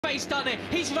He's done it.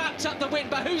 He's wrapped up the win,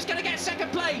 but who's going to get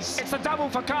second place? It's a double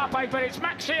for Carpe, but it's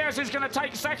Max Shears who's going to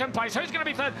take second place. Who's going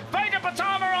to be third? Veda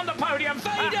Pratama on the podium.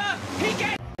 Veda, he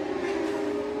gets...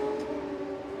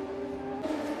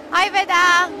 Hi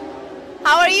Veda,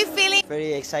 how are you feeling?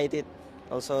 Very excited.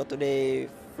 Also today,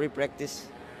 free practice.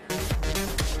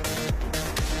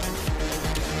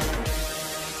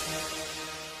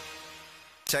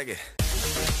 Check it.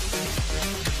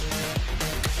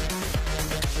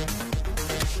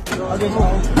 Yeah,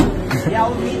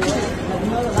 me too. You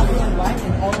know the left and right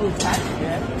and all those times.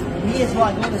 Yeah. Me as well.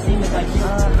 I know the same as like you.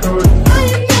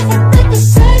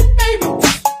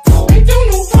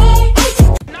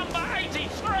 Number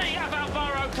 83 of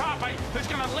Alvaro Carpe, who's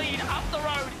going to lead up the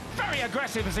road. Very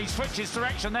aggressive as he switches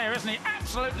direction there, isn't he?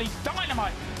 Absolutely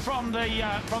dynamite from the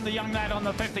young lad on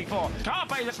the 54.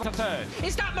 Carpe looks like a third.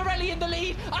 Is that Morelli in the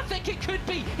lead? I think it could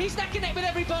be. He's necking it with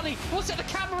everybody. What's at the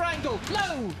camera angle?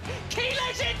 Low.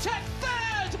 Keeler's into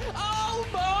third. Oh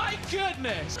my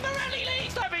goodness. Morelli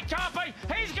leads. Carpe,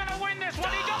 he's going to win this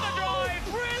one. He got the drive.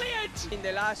 Brilliant. In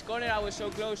the last corner, I was so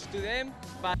close to them,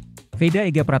 but... Veda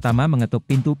Ega Pratama mengetuk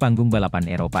pintu panggung balapan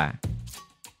Eropa.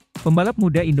 Pembalap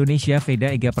muda Indonesia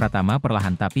Veda Ega Pratama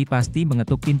perlahan tapi pasti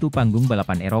mengetuk pintu panggung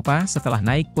balapan Eropa setelah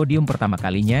naik podium pertama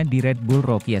kalinya di Red Bull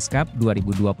Rookies Cup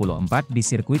 2024 di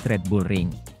sirkuit Red Bull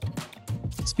Ring,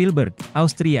 Spielberg,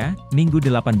 Austria, Minggu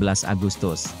 18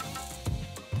 Agustus.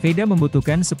 Veda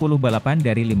membutuhkan 10 balapan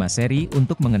dari 5 seri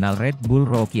untuk mengenal Red Bull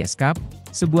Rookies Cup,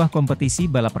 sebuah kompetisi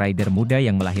balap rider muda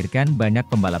yang melahirkan banyak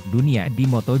pembalap dunia di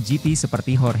MotoGP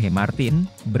seperti Jorge Martin,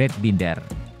 Brad Binder,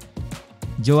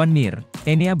 Joan Mir,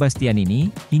 Enea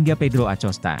Bastianini, hingga Pedro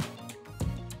Acosta.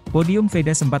 Podium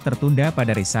Veda sempat tertunda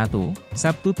pada race 1,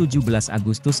 Sabtu 17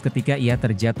 Agustus ketika ia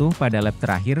terjatuh pada lap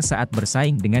terakhir saat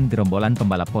bersaing dengan gerombolan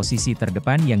pembalap posisi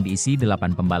terdepan yang diisi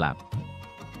 8 pembalap.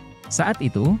 Saat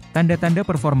itu, tanda-tanda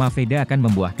performa Veda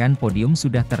akan membuahkan podium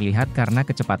sudah terlihat karena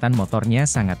kecepatan motornya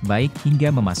sangat baik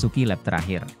hingga memasuki lap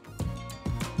terakhir.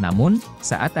 Namun,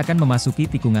 saat akan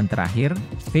memasuki tikungan terakhir,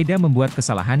 Veda membuat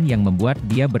kesalahan yang membuat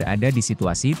dia berada di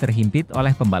situasi terhimpit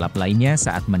oleh pembalap lainnya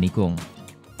saat menikung.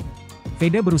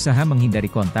 Veda berusaha menghindari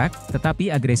kontak,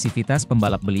 tetapi agresivitas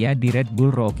pembalap belia di Red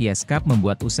Bull Rookies Cup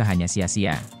membuat usahanya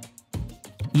sia-sia.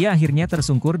 Ia akhirnya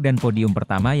tersungkur dan podium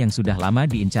pertama yang sudah lama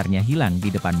diincarnya hilang di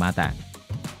depan mata.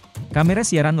 Kamera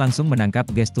siaran langsung menangkap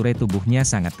gesture tubuhnya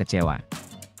sangat kecewa.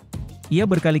 Ia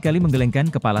berkali-kali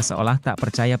menggelengkan kepala seolah tak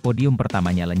percaya podium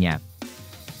pertamanya lenyap.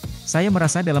 Saya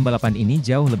merasa dalam balapan ini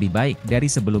jauh lebih baik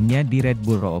dari sebelumnya di Red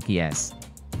Bull Rookies.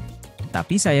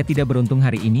 Tapi saya tidak beruntung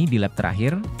hari ini di lap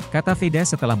terakhir, kata Veda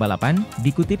setelah balapan,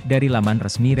 dikutip dari laman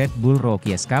resmi Red Bull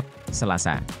Rookies Cup,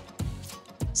 Selasa.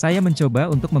 Saya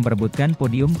mencoba untuk memperebutkan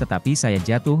podium tetapi saya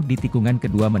jatuh di tikungan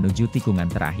kedua menuju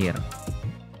tikungan terakhir.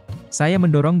 Saya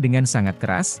mendorong dengan sangat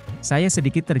keras, saya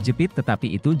sedikit terjepit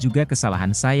tetapi itu juga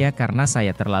kesalahan saya karena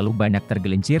saya terlalu banyak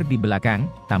tergelincir di belakang,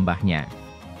 tambahnya.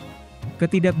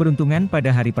 Ketidakberuntungan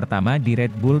pada hari pertama di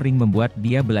Red Bull Ring membuat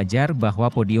dia belajar bahwa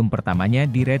podium pertamanya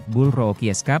di Red Bull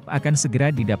Rookies Cup akan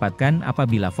segera didapatkan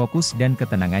apabila fokus dan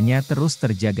ketenangannya terus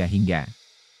terjaga hingga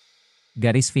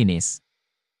garis finish.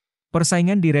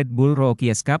 Persaingan di Red Bull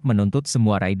Rookies Cup menuntut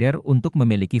semua rider untuk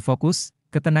memiliki fokus,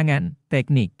 ketenangan,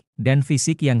 teknik, dan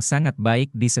fisik yang sangat baik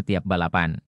di setiap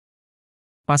balapan.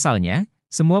 Pasalnya,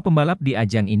 semua pembalap di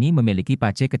ajang ini memiliki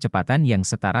pace kecepatan yang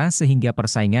setara sehingga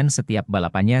persaingan setiap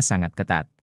balapannya sangat ketat.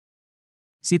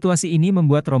 Situasi ini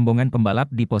membuat rombongan pembalap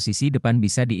di posisi depan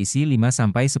bisa diisi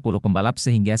 5-10 pembalap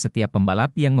sehingga setiap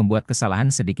pembalap yang membuat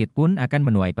kesalahan sedikit pun akan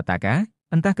menuai petaka,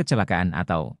 entah kecelakaan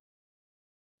atau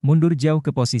mundur jauh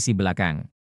ke posisi belakang.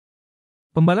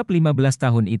 Pembalap 15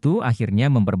 tahun itu akhirnya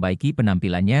memperbaiki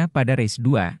penampilannya pada race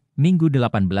 2, Minggu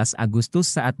 18 Agustus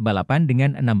saat balapan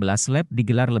dengan 16 lap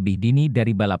digelar lebih dini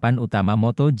dari balapan utama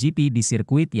MotoGP di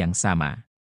sirkuit yang sama.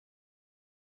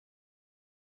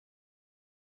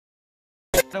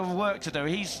 Still work to do.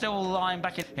 He's still lying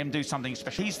back in him do something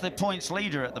special. He's the points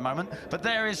leader at the moment, but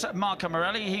there is Marco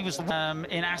Morelli. He was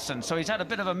in Assen, so he's had a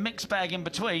bit of a mixed bag in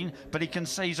between, but he can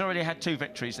see he's already had 2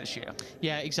 victories this year.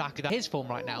 Yeah, exactly. That's his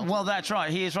form right now. Well, that's right.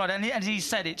 He is right, and as he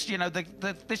said, it's, you know,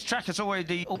 this track has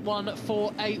already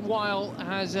 1-4-8 while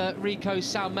has Rico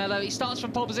Salmello. He starts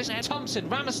from pole position. Thompson,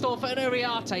 Ramersdorff and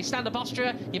Uriarte. Stand-up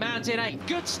Austria. Your man's in 8.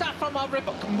 Good stuff from our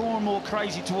Redbull. More and more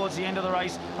crazy towards the end of the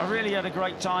race. I really had a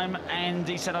great time, and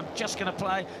he said, I'm just going to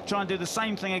try and do the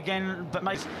same thing again, but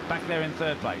make back there in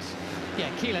 3rd place. Yeah,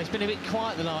 Kilo's been a bit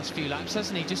quiet the last few laps,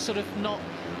 hasn't he? Just sort of not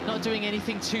doing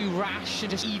anything too rash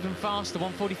and just even faster.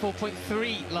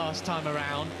 144.3 last time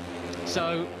around.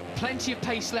 So plenty of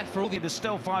pace left for all the... There's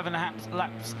still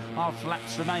 5.5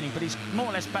 laps remaining, but he's more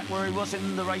or less back where he was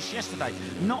in the race yesterday,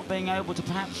 not being able to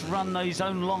perhaps run those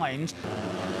own lines.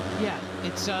 Yeah,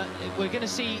 it's we're going to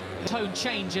see tone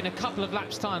change in a couple of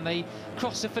laps' time. They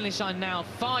cross the finish line now,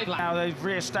 5 laps. Now they've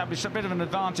re-established a bit of an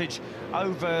advantage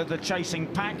over the chasing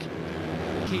pack.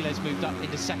 Kile's moved up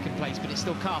into second place, but it's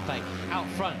still Carpe out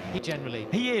front generally.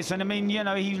 He is, and I mean, you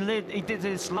know, he did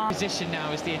this last position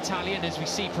now as the Italian, as we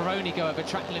see Peroni go over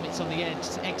track limits on the end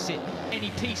to exit any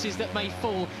pieces that may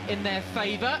fall in their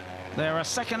favour. They're a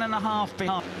second and a half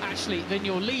behind, actually, than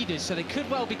your leaders, so they could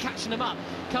well be catching them up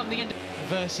come the end.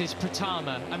 Versus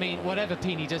Pratama. I mean, whatever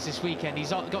Pini does this weekend,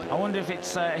 he's got... I wonder if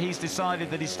it's he's decided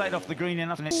that he's stayed off the green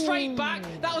enough and it's... Straight back,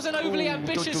 that was an overly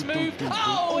ambitious move.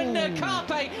 Oh, and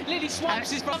Carpe nearly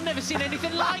swaps his... I've never seen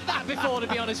anything like that before, to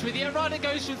be honest with you. A rider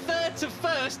goes from third to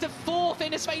first to fourth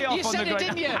in a space. You said it,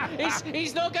 didn't you?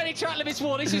 He's not getting track limits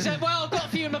warnings. He said, well, I've got a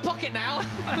few in my pocket now.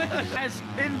 As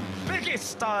in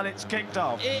biggest style, it's kicked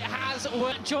off. It has.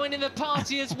 Joining the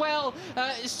party as well.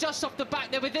 It's just off the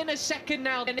back. They're within a second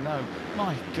now. No.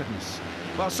 My goodness.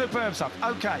 Well, superb stuff.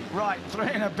 Okay, right, 3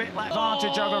 and a bit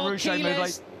advantage over Ruche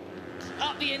Moodley.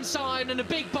 Up the inside and a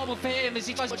big bobble for him as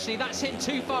he tries. Actually, that's him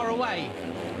too far away.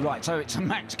 Right, so it's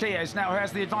Max Kies now who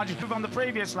has the advantage on the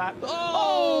previous lap.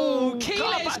 Oh,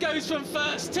 Kies goes from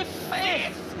first to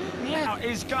fifth. Yeah,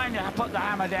 he's going to put the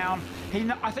hammer down.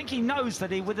 I think he knows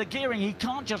that with the gearing, he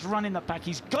can't just run in the pack.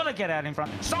 He's got to get out in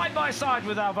front. Side by side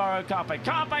with Alvaro Carpe.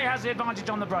 Carpe has the advantage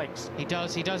on the brakes. He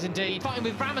does indeed. Fighting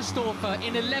with Ramersdorfer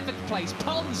in 11th place.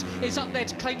 Pons is up there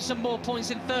to claim some more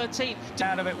points in 13th.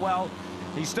 Out of it well.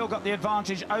 He's still got the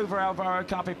advantage over Alvaro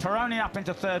Carpe. Peroni up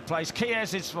into 3rd place.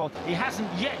 Kies is 4th. He hasn't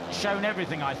yet shown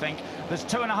everything, I think. There's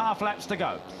 2.5 laps to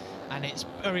go. And it's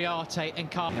Uriarte and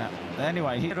Carpe. Yeah.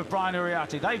 Anyway, here of Brian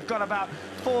Uriarte. They've got about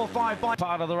 4 or 5 by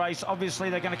part of the race. Obviously,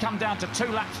 they're going to come down to 2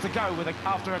 laps to go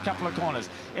after a couple of corners.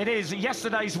 It is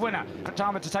yesterday's winner,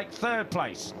 Pratama, to take 3rd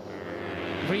place.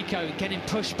 Rico getting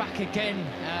pushed back again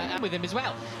with him as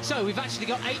well. So we've actually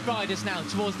got 8 riders now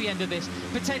towards the end of this,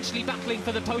 potentially battling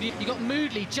for the podium. You've got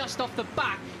Moodley just off the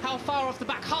back. How far off the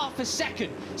back? Half a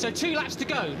second. So 2 laps to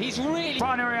go. He's really...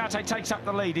 Brian Uriarte takes up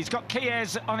the lead. He's got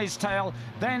Kies on his tail.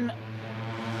 Then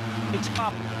it's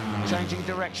up. Changing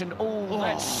direction. Oh,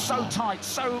 that's so tight, it's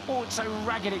so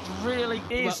ragged. It really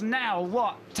is now,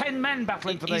 what, 10 men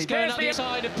battling for these. He's going up the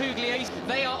side of Pugliese.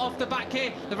 They are off the back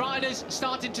here. The riders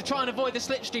starting to try and avoid the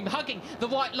slipstream, hugging the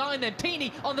white line then.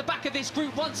 Pini on the back of this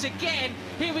group once again.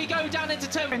 Here we go down into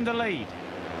turn. In the lead.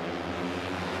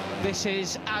 This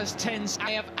is as tense.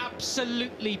 They have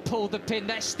absolutely pulled the pin.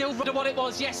 They're still what it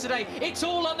was yesterday. It's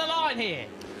all on the line here.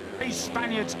 These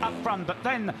Spaniards up front, but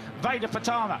then Veda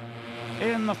Pratama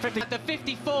in the 50. At the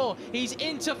 54, he's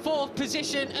into 4th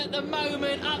position at the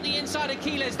moment, up the inside of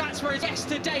Kiles. That's where it's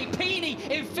yesterday. Pini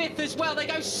in 5th as well. They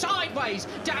go sideways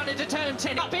down into turn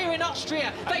 10. Up here in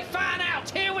Austria, they fan out.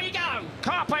 Here we go.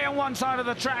 Carpe on one side of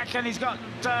the track, and he's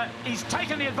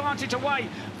taken the advantage away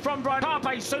from Brian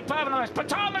Carpe. Superb on the rest.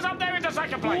 Pratama's up there into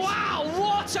 2nd place. Wow,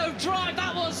 what a drive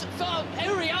that was from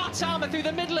Uriarte through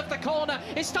the middle of the corner.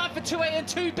 It's time for 2A and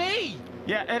 2B.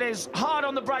 Yeah, it is hard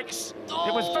on the brakes. Oh,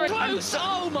 it was very close.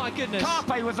 Oh my goodness.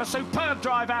 Carpe with a superb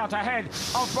drive out ahead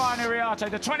of Brian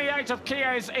Uriarte. The 28 of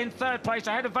Kies in 3rd place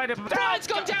ahead of Veda. Brian's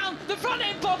gone down. The front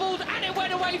end bobbled and it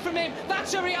went away from him.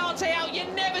 That's Uriarte out. You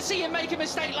never see him make a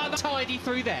mistake like that. Tidy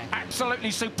through there.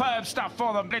 Absolutely superb stuff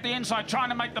for them. At the inside, trying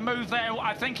to make the move there.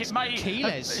 I think it's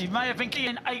Kiles. He may have been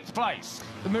in 8th place.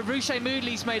 Ruche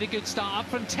Moodley's made a good start,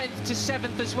 up from 10th to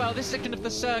 7th as well. This second of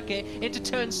the circuit into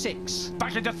turn 6.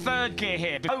 Back into 3rd gear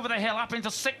here. Over the hill, up into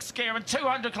 6th gear and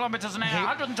 200 kilometres an hour,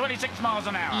 126 miles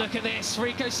an hour. Look at this.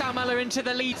 Rico Salmela into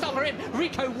the lead. Stop for him.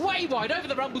 Rico way wide over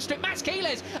the rumble strip. Max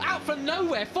Kiles out from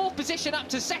nowhere. 4th position up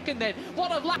to 2nd then.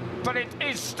 What a lap. But it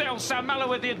is still Salmela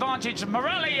with the advantage.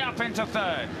 Morelli up into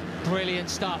 3rd. Brilliant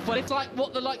stuff. Well, it's like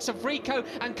what the likes of Rico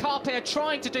and Carpe are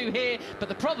trying to do here, but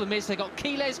the problem is they got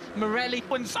Kiles, Morelli.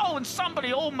 And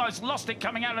somebody almost lost it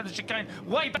coming out of the chicane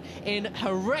way back in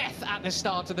Jerez at the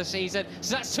start of the season.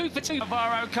 So that's 2 for 2.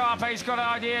 Alvaro Carpe's got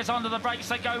ideas under the brakes.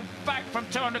 They go back from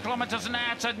 200 kilometres an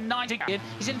hour to 90.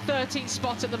 He's in 13th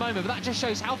spot at the moment, but that just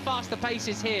shows how fast the pace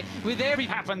is here with every...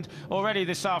 Happened already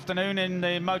this afternoon in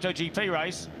the MotoGP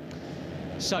race.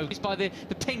 So it's by the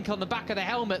pink on the back of the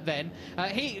helmet then.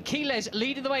 Quiles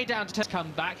leading the way down to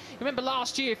come back. Remember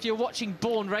last year, if you're watching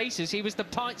Born Races, he was the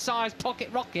pint-sized pocket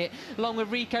rocket along with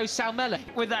Rico Salmela.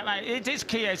 With that, mate, it is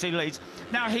Quiles who leads.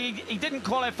 Now, he didn't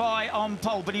qualify on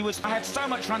pole, but I had so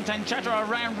much front-end chatter, I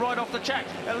ran right off the track.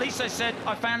 At least they said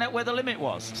I found out where the limit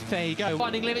was. There you go.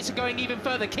 Finding limits are going even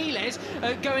further. Quiles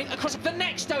going across the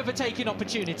next overtaking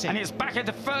opportunity. And it's back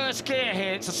into first gear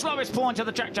here. It's the slowest point of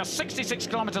the track, just 66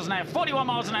 kilometres an hour, 41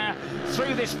 miles an hour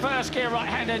through this first gear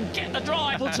right-hand and get the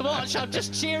drive. To watch, I'm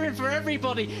just cheering for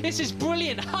everybody. This is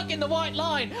brilliant. Hugging the white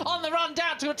line on the run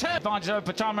down to a turn. Advantage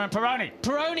over Pratama and Peroni.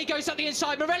 Peroni goes up the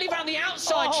inside. Morelli round the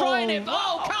outside, trying it.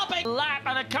 Oh, Carpe. Lap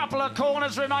and a couple of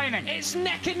corners remaining. It's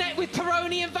neck and neck with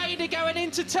Peroni and Veda going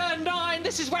into turn 9.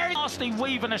 This is where it's nasty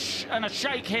weave and a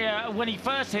shake here when he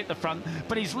first hit the front,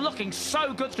 but he's looking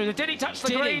so good through the. Did he touch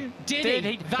the green? Did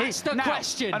he? That's the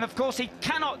question. And of course he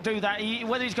cannot do that.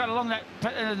 Whether he's got along that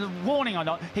warning or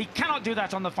not, he cannot do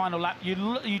that on the final lap.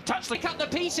 You touch the. Pick up the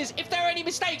pieces. If there are any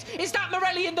mistakes, is that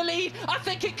Morelli in the lead? I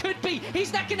think it could be.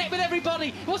 He's neck and neck with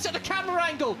everybody. What's at the camera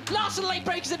angle? Last of the late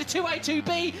breakers at a 2A,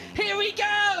 2B. Here we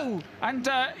go. And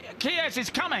Quiles is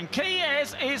coming.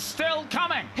 Quiles is still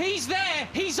coming. He's there.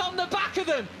 He's on the back of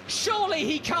them. Surely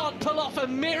he can't pull off a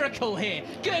miracle here.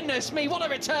 Goodness me, what a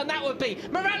return that would be.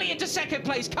 Morelli into second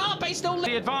place. Carpe still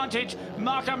the advantage.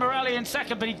 Marco Morelli in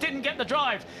second, but he didn't get the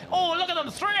drive. Oh, look at them,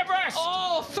 3 abreast.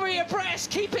 Oh, 3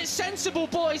 abreast. Keep it sensible,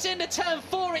 boys. Into turn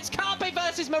 4, it's Carpe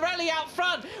versus Morelli out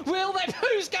front. Will they?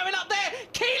 Who's going up there?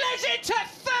 Quiles into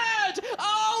third.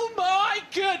 Oh my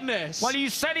goodness. Well, you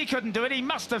said he couldn't do it. He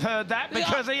must have heard that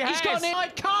because he has. He's gone in.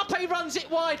 Carpe runs it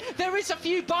wide. There is a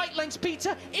few bike lengths,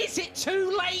 Peter. Is it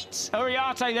too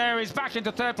late?Uriarte there is back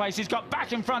into third place. He's got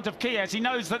back in front of Quiles. He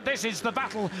knows that this is the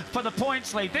battle for the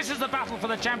points lead. This is the battle for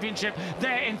the championship.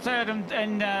 They're in third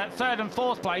and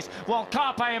fourth place, while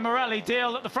Carpe and Morelli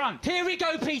deal at the front. Here we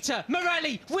go, Peter.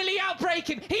 Morelli, will he outbreak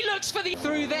him? He looks for the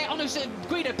through there. Oh no,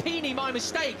 Guido Pini, my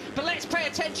mistake. But let's pay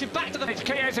attention back to the. It's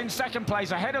Quiles in second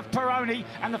place, ahead of Peroni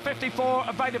and the 54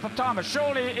 of Veda Pratama.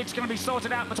 Surely it's going to be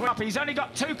sorted out between. He's only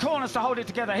got 2 corners to hold it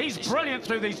together. He's brilliant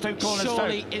through these 2 corners.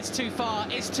 Surely it's too far.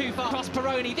 It's too far. Cross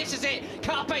Peroni. This is it.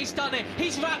 Carpe's done it.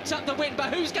 He's wrapped up the win.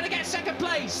 But who's going to get second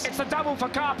place? It's a double for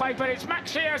Carpe, but it's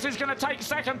Max Shears who's going to take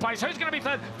second place. Who's going to be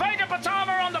third? Veda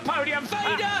Pratama on the podium.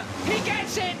 Veda, he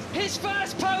gets it. His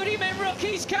first podium in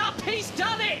Rookies Cup. He's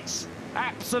done it.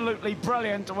 Absolutely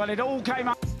brilliant. Well, it all came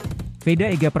up. Veda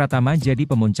Ega Pratama jadi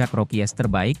pemuncak Rookies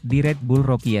terbaik di Red Bull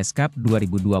Rookies Cup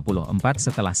 2024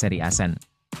 setelah seri Asen.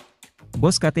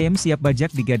 Bos KTM siap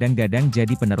bajak digadang-gadang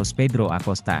jadi penerus Pedro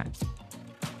Acosta.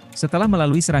 Setelah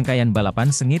melalui serangkaian balapan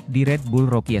sengit di Red Bull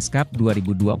Rookies Cup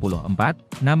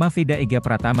 2024, nama Veda Ega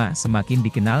Pratama semakin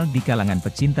dikenal di kalangan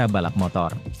pecinta balap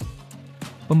motor.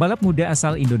 Pembalap muda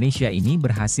asal Indonesia ini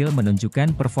berhasil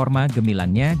menunjukkan performa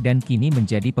gemilangnya dan kini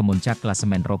menjadi pemuncak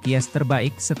klasemen Rookies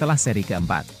terbaik setelah seri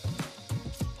keempat.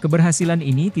 Keberhasilan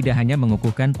ini tidak hanya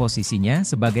mengukuhkan posisinya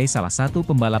sebagai salah satu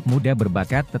pembalap muda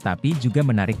berbakat tetapi juga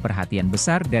menarik perhatian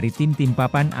besar dari tim-tim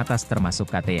papan atas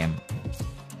termasuk KTM.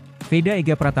 Veda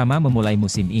Ega Pratama memulai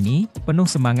musim ini penuh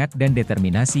semangat dan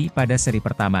determinasi. Pada seri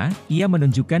pertama, ia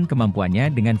menunjukkan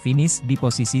kemampuannya dengan finish di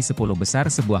posisi 10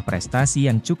 besar, sebuah prestasi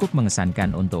yang cukup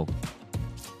mengesankan untuk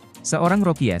seorang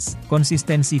Rookies.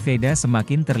 Konsistensi Veda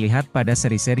semakin terlihat pada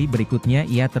seri-seri berikutnya.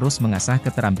 Ia terus mengasah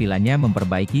keterampilannya,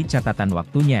 memperbaiki catatan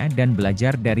waktunya dan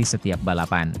belajar dari setiap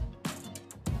balapan.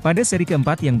 Pada seri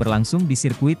keempat yang berlangsung di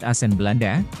sirkuit Assen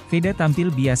Belanda, Veda tampil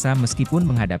biasa meskipun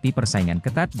menghadapi persaingan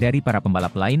ketat dari para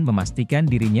pembalap lain, memastikan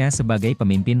dirinya sebagai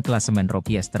pemimpin klasemen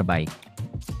Rookies terbaik.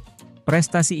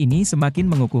 Prestasi ini semakin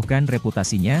mengukuhkan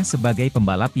reputasinya sebagai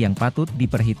pembalap yang patut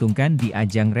diperhitungkan di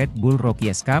ajang Red Bull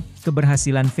Rookies Cup.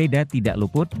 Keberhasilan Veda tidak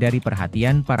luput dari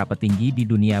perhatian para petinggi di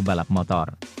dunia balap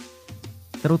motor,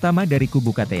 terutama dari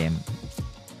kubu KTM.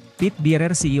 Pit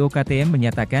Bierer, CEO KTM,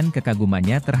 menyatakan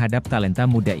kekagumannya terhadap talenta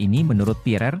muda ini. Menurut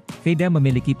Bierer, Veda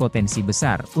memiliki potensi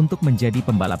besar untuk menjadi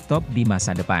pembalap top di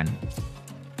masa depan.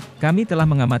 Kami telah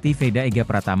mengamati Veda Ega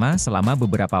Pratama selama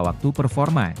beberapa waktu.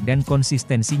 Performa dan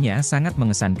konsistensinya sangat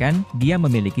mengesankan. Dia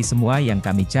memiliki semua yang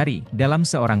kami cari dalam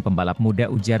seorang pembalap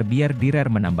muda, ujar Bierer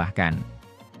menambahkan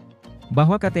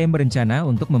bahwa KTM berencana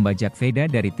untuk membajak Veda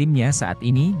dari timnya saat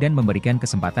ini dan memberikan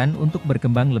kesempatan untuk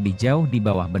berkembang lebih jauh di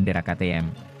bawah bendera KTM.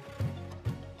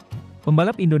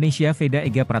 Pembalap Indonesia Veda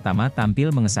Ega Pratama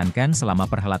tampil mengesankan selama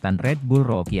perhelatan Red Bull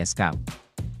Rookies Cup.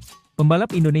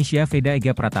 Pembalap Indonesia Veda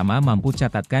Ega Pratama mampu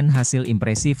catatkan hasil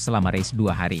impresif selama race 2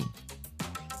 hari.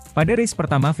 Pada race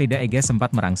pertama, Veda Ega sempat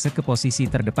merangsek ke posisi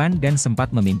terdepan dan sempat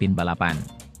memimpin balapan.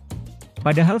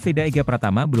 Padahal Veda Ega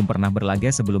Pratama belum pernah berlaga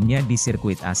sebelumnya di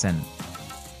sirkuit Assen.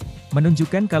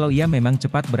 menunjukkan kalau ia memang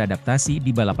cepat beradaptasi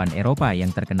di balapan Eropa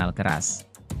yang terkenal keras.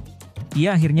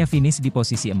 Ia akhirnya finish di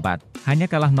posisi 4, hanya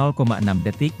kalah 0,6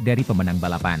 detik dari pemenang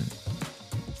balapan.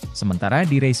 Sementara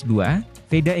di race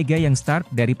 2, Veda Ega yang start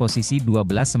dari posisi 12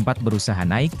 sempat berusaha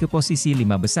naik ke posisi 5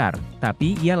 besar,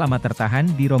 tapi ia lama tertahan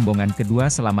di rombongan kedua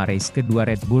selama race kedua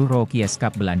Red Bull Rookies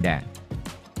Cup Belanda.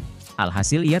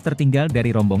 Alhasil ia tertinggal dari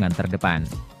rombongan terdepan.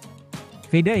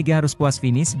 Veda Ega harus puas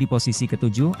finish di posisi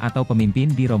ke-7 atau pemimpin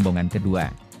di rombongan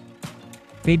kedua.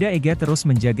 Veda Ega terus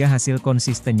menjaga hasil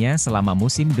konsistennya selama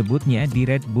musim debutnya di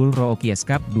Red Bull Rookies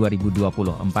Cup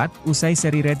 2024. Usai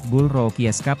seri Red Bull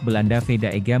Rookies Cup Belanda, Veda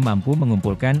Ega mampu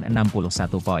mengumpulkan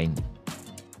 61 poin.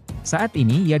 Saat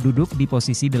ini ia duduk di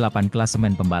posisi 8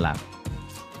 klasemen pembalap.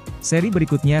 Seri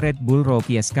berikutnya Red Bull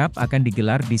Rookies Cup akan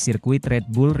digelar di sirkuit Red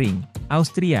Bull Ring,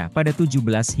 Austria pada 17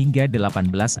 hingga 18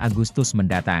 Agustus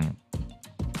mendatang.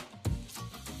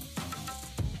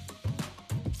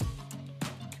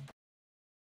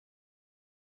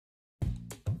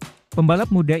 Pembalap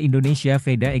muda Indonesia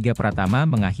Veda Ega Pratama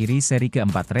mengakhiri seri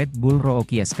keempat Red Bull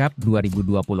Rookies Cup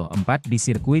 2024 di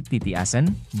sirkuit Titi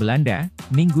Assen, Belanda,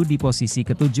 Minggu di posisi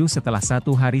ke-7 setelah 1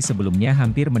 hari sebelumnya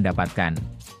hampir mendapatkan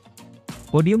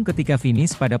podium ketika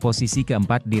finish pada posisi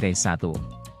keempat di race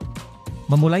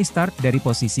 1. Memulai start dari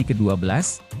posisi ke-12,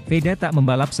 Veda tak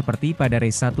membalap seperti pada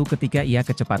race 1 ketika ia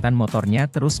kecepatan motornya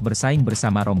terus bersaing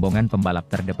bersama rombongan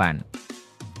pembalap terdepan.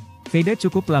 Veda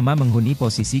cukup lama menghuni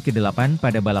posisi ke-8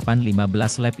 pada balapan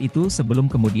 15 lap itu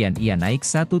sebelum kemudian ia naik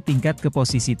 1 tingkat ke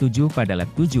posisi 7 pada lap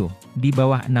 7, di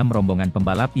bawah 6 rombongan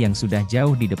pembalap yang sudah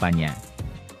jauh di depannya.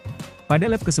 Pada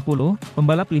lap ke-10,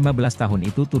 pembalap 15 tahun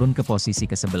itu turun ke posisi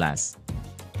ke-11.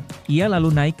 Ia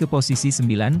lalu naik ke posisi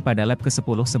 9 pada lap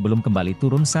ke-10 sebelum kembali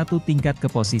turun 1 tingkat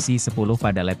ke posisi 10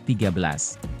 pada lap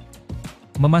 13.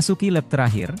 Memasuki lap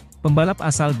terakhir, pembalap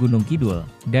asal Gunung Kidul,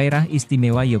 Daerah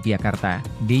Istimewa Yogyakarta,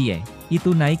 DIY,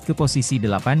 itu naik ke posisi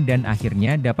 8 dan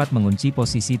akhirnya dapat mengunci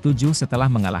posisi 7 setelah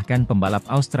mengalahkan pembalap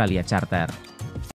Australia Charter.